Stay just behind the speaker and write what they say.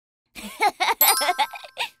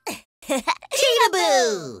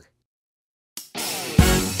Cheetahboo!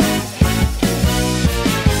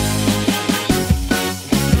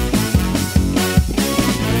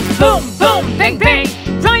 Boom, boom, bang, bang,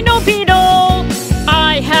 Rhino Beetle.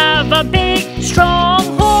 I have a big,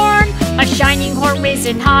 strong horn, a shining horn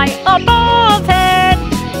risen high above it.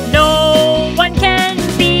 No one can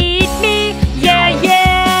beat me, yeah,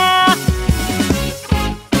 yeah.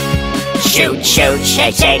 Shoot, shoot,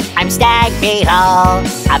 shake, shake, I'm Stag Beetle.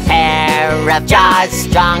 A pair of jaws,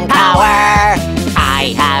 strong power.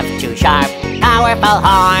 I have two sharp, powerful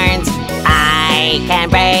horns. I can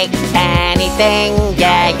break anything,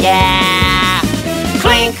 yeah, yeah.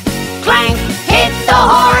 Clink, clank, hit the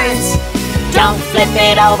horns. Don't flip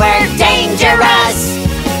it over, dangerous.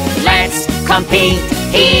 Let's compete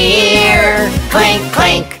here. Clink,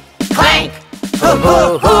 clink, clank,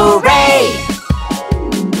 hoo-hoo, hooray.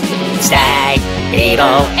 Stag,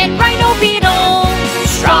 Beetle, And Rhino Beetle.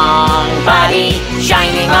 strong body,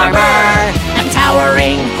 shining armor, a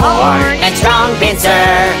towering horn and strong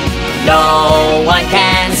pincer. No one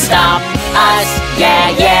can stop us, yeah,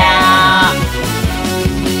 yeah.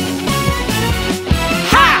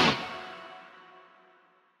 Ha!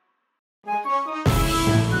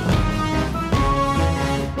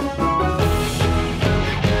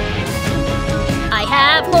 I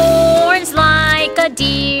have horns like a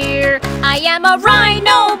deer. I am a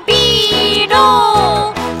Rhino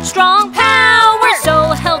Beetle. Strong power,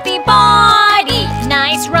 so healthy body.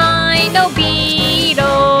 Nice Rhino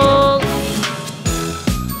Beetle.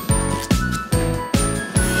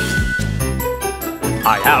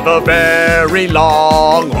 I have a very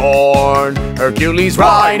long horn, Hercules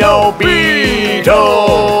Rhino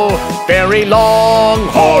Beetle. Very long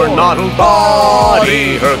horn, mottled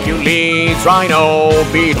body, Hercules Rhino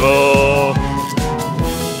Beetle.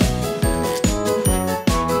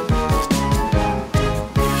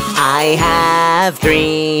 I have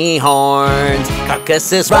three horns,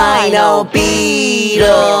 Caucasus Rhino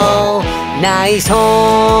Beetle. Nice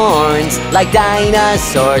horns, like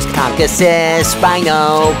dinosaurs, Caucasus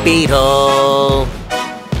Rhino Beetle.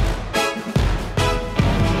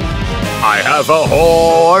 I have a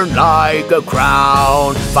horn like a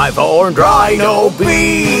crown, five-horned Rhino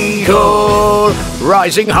Beetle.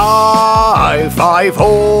 Rising high, five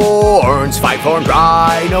horns, five-horned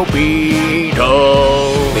Rhino Beetle.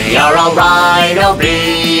 We are all Rhino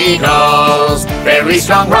Beetles, very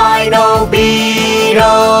strong Rhino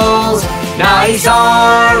Beetles. Nice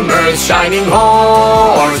armors, shining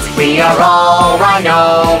horns, we are all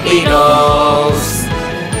Rhino Beetles.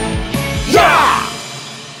 Yeah!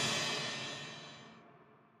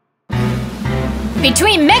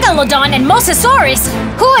 Between Megalodon and Mosasaurus,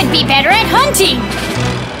 who would be better at hunting?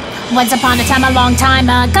 Once upon a time, a long time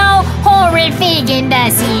ago, horrid fig in the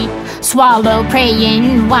sea. Swallow prey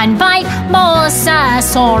in one bite,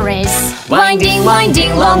 Mosasaurus. Winding,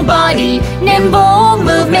 winding, long body, nimble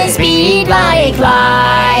movement, speed like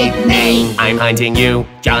lightning. I'm hunting you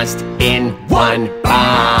just in one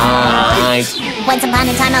bite. Once upon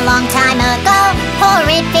a time, a long time ago,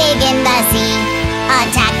 horrid pig in the sea.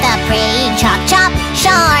 Attack the prey, chop chop,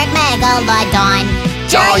 sharp Megalodon.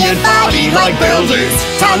 Giant body like builders,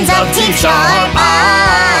 tons of teeth, sharp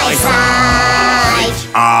eyesight.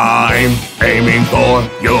 I'm aiming for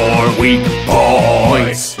your weak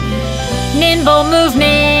points. Nimble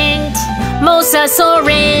movement,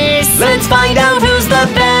 Mosasaurus. Let's find out who's the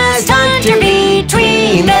best hunter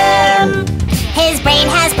between them. His brain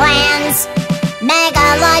has plans,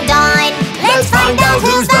 Megalodon. Let's find out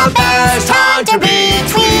who's the best hunter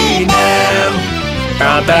between them.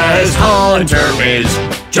 The best hunter is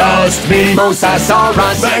just me.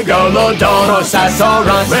 Mosasaurus, Megalodon,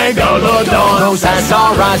 Mosasaurus, Megalodon,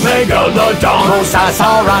 Mosasaurus, Megalodon,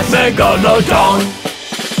 Mosasaurus, Megalodon.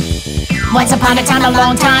 Once upon a time, a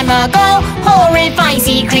long time ago, horrid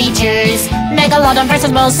feisty creatures. Megalodon versus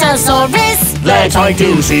Mosasaurus. Let's try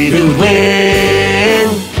to see who'd win.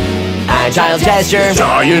 Agile gesture,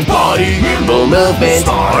 Giant body, nimble movement,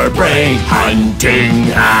 star brain,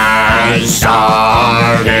 hunting has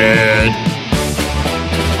started.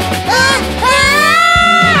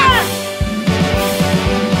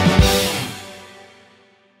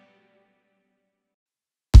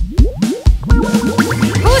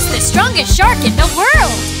 Who's the strongest shark in the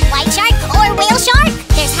world? White shark or whale shark?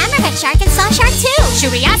 There's hammerhead shark and saw shark too.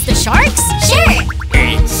 Should we ask the sharks? Sure.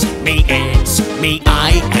 It's me,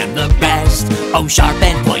 I am the best. Oh, sharp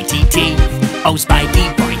and pointy teeth. Oh, spiky,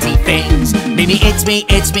 pointy fins. Maybe it's me,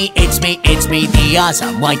 the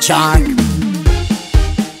awesome white shark.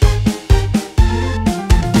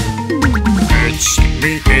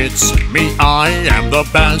 it's me, I am the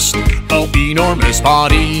best. Oh, enormous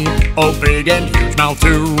body, oh, big and huge mouth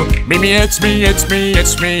too. Me, it's me, it's me,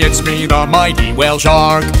 it's me, it's me, the mighty whale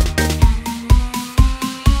shark.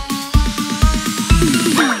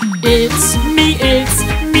 It's me,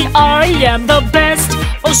 I am the best.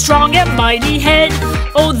 Oh, strong and mighty head,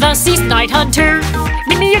 oh, the sea's night hunter.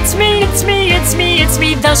 Me, it's me, it's me, it's me, it's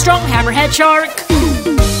me, the strong hammerhead shark.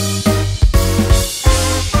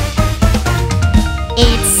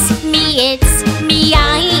 It's me,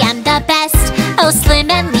 I am the best. Oh,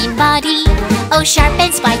 slim and lean body, oh, sharp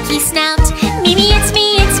and spiky snout. Me, it's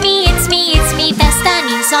me, it's me, it's me, it's me, the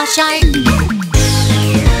stunning saw shark.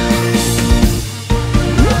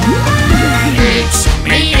 It's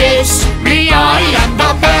me, I am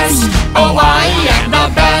the best. Oh, I am the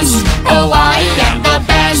best. Oh, I am the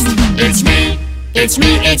best. It's me, it's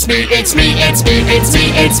me, it's me, it's me, it's me, it's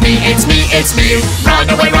me, it's me, it's me, it's me. Run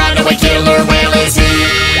away, killer whale is here.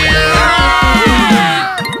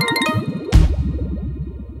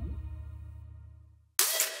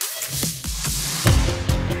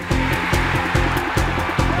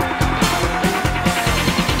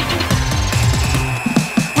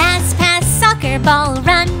 Ball,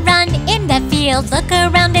 run in the field. Look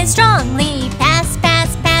around and strongly pass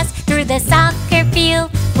through the soccer field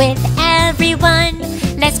with everyone.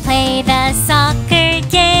 Let's play the soccer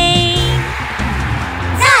game.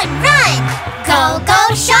 Run! Go,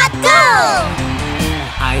 shot, go!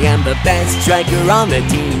 I am the best striker on the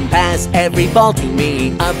team. Pass every ball to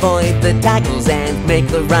me. Avoid the tackles and make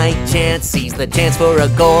the right chance. Seize the chance for a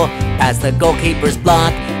goal. Pass the goalkeeper's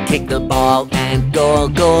block. Kick the ball and goal.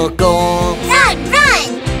 Run!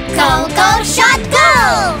 Go, shot,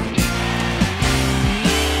 go!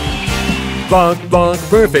 Block,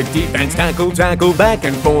 perfect defense. Tackle, back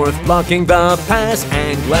and forth. Blocking the pass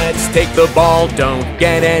and let's take the ball. Don't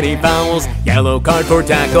get any fouls. Yellow card for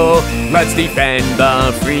tackle. Let's defend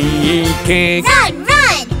the free kick. Run!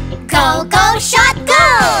 Go, shot,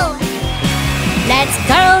 go! Let's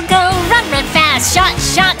go, run fast.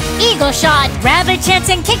 Shot, eagle shot. Grab a chance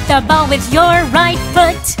and kick the ball with your right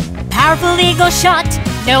foot. Powerful eagle shot.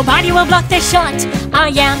 Nobody will block this shot.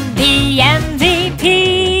 I am the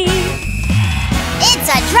MVP. It's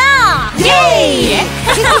a draw! Yay!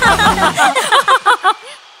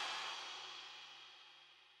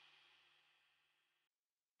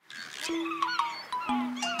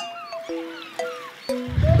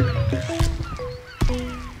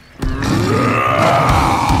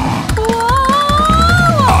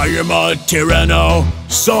 I am a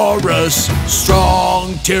Tyrannosaurus,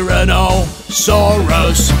 strong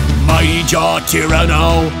Tyrannosaurus, mighty jaw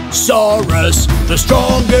Tyrannosaurus, the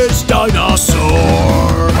strongest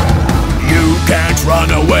dinosaur. You can't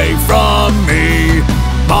run away from me.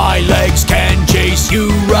 My legs can chase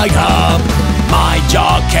you right up. My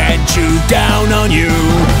jaw can chew down on you.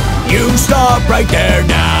 You stop right there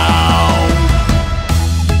now.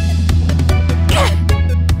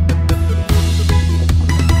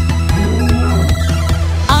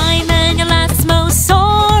 I'm an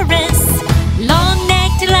Elasmosaurus,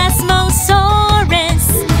 long-necked Elasmosaurus,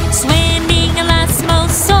 swimming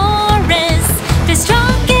Elasmosaurus, the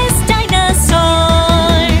strongest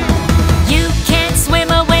dinosaur. You can't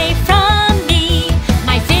swim away from me.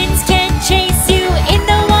 My fins can chase you in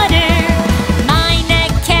the water. My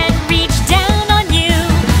neck can reach down on you.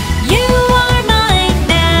 You are mine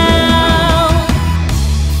now.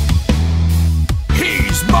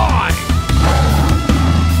 He's mine.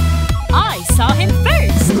 I saw him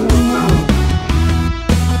first.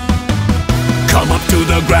 Come up to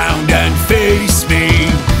the ground and face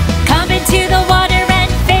me. Come into the water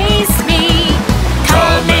and face me.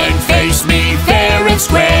 Come and face me fair and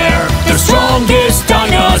square. The strongest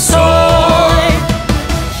dinosaur.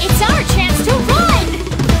 It's our chance to run!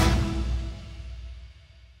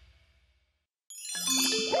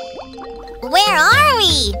 Where are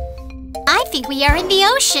we? I think we are in the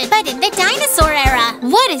ocean, but in the dinosaur era.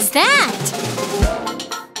 What is that?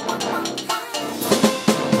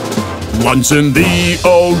 Once in the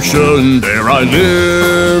ocean, there I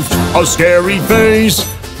lived. A scary face,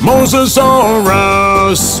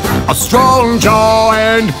 Mosasaurus. A strong jaw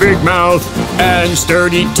and big mouth and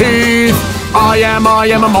sturdy teeth. I am a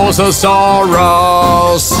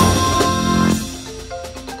Mosasaurus.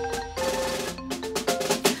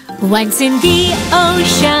 Once in the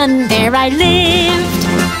ocean, there I lived.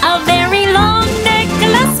 A very long-necked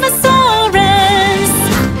Elasmosaurus.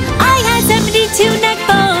 I had 72 neck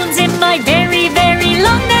bones in my very, very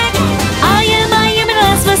long neck. I am an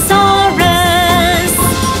Elasmosaurus.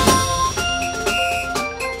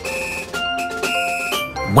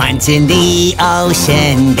 Once in the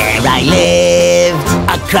ocean, there I lived.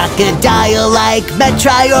 A crocodile like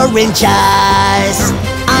Metriorhynchus.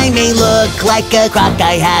 I may look like a croc,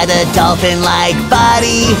 I had a dolphin-like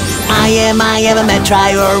body. I am a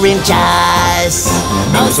Metriorhynchus.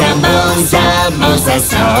 Mosasaurus.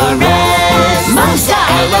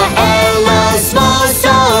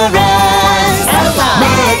 Elasmosaurus.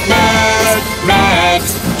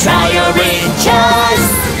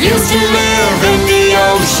 Metriorhynchus used to live in the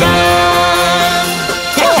ocean.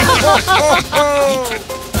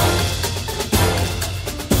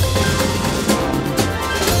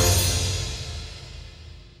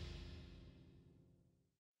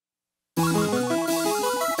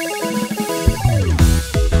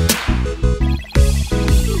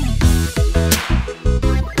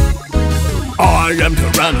 I am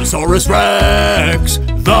Tyrannosaurus Rex,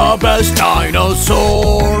 the best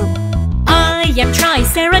dinosaur. I am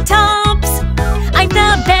Triceratops. I'm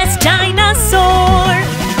the best dinosaur.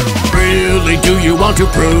 Really, do you want to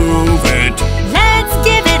prove it? Let's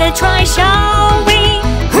give it a try, shall we?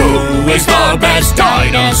 Who is the best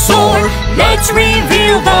dinosaur? Let's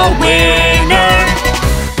reveal the winner.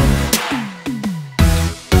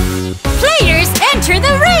 Players, enter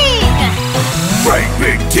the ring. Great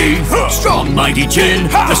big teeth, strong mighty chin,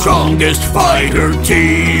 the strongest fighter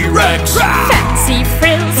T-Rex. Fancy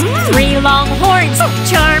frills, 3 long horns,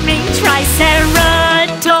 charming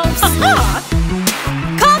Triceratops.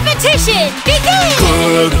 Competition, begin!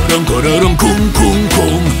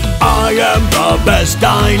 I am the best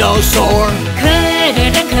dinosaur.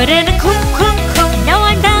 Now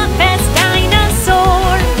I'm the best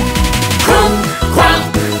dinosaur. Quang, quang,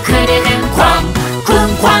 quang, quang,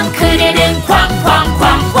 quang, quang, quang, quang, quang, quang,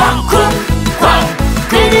 quang, quang,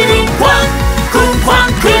 quang,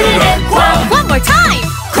 quang. One more time!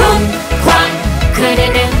 Quang, quang, quang,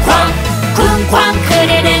 quang, quang, quang,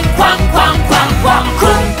 quang, quang, quang, quang,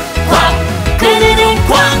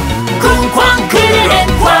 quang, quang, quang,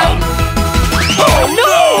 quang. Oh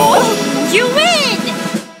no! You win!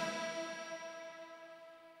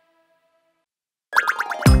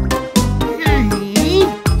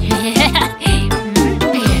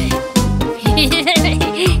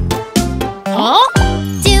 Huh?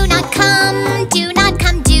 Do not come, do not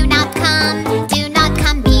come, do not come, do not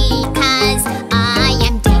come because I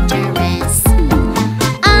am dangerous.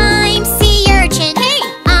 I'm sea urchin. Hey!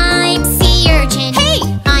 I'm sea urchin. Hey!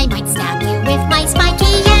 I might stab you with my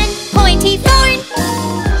spiky and pointy thorn.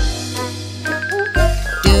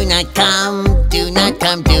 Do not come, do not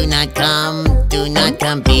come, do not come, do not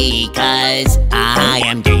come because I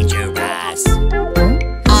am dangerous.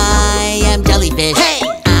 I am jellyfish. Hey!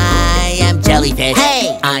 I am jellyfish.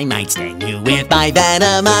 Hey! I might sting you with my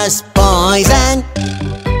venomous poison.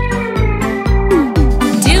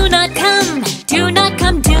 Do not come, do not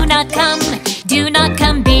come, do not come, do not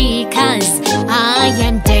come because I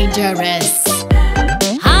am dangerous.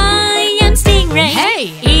 I am Stingray.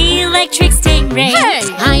 Hey! Electric Stingray. Hey!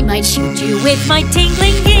 I might shoot you with my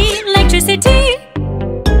tingling electricity.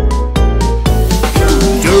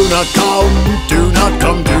 Do not come, do not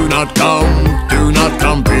come, do not come, do not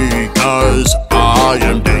come because I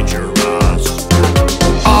am dangerous.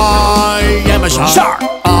 I am a shark.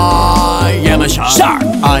 I am a shark.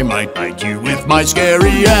 I might bite you with my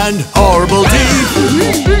scary and horrible teeth.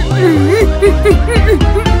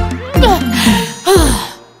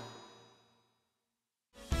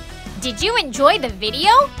 Did you enjoy the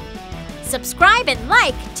video? Subscribe and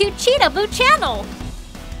like to Cheetahboo channel.